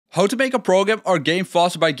How to make a program or game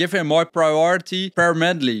faster by giving more priority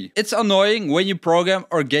permanently. It's annoying when your program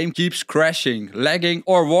or game keeps crashing, lagging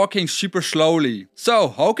or working super slowly. So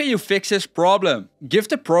how can you fix this problem? Give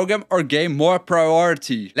the program or game more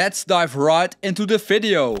priority. Let's dive right into the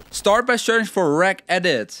video. Start by searching for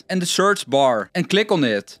RackEdit in the search bar and click on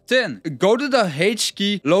it. Then go to the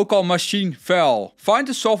HKey local machine file. Find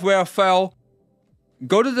the software file.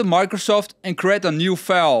 Go to the Microsoft and create a new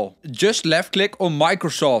file. Just left click on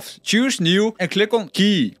Microsoft. Choose new and click on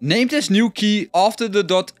key. Name this new key after the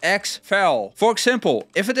 .exe file. For example,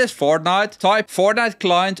 if it is Fortnite, type Fortnite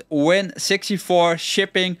client win64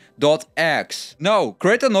 shipping.exe. Now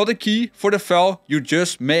create another key for the file you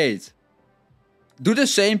just made. Do the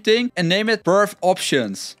same thing and name it perf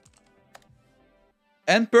options.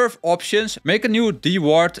 And perf options, make a new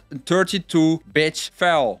dword 32-bit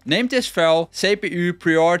file. Name this file CPU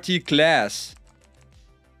priority class.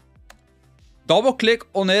 Double click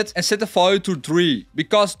on it and set the value to 3,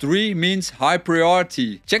 because 3 means high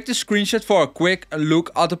priority. Check the screenshot for a quick look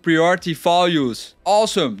at the priority values.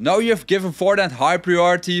 Awesome, now you have given Fortnite high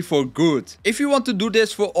priority for good. If you want to do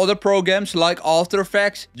this for other programs like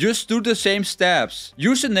AfterFX, just do the same steps.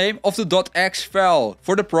 Use the name of the .exe file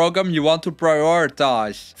for the program you want to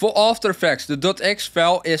prioritize. For AfterFX, the .exe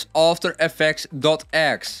file is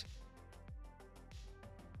AfterFX.exe.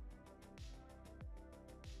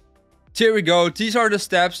 Here we go, these are the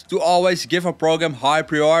steps to always give a program high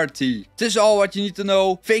priority. This is all what you need to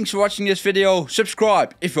know. Thanks for watching this video.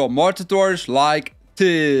 Subscribe if you want more tutorials like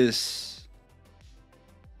this.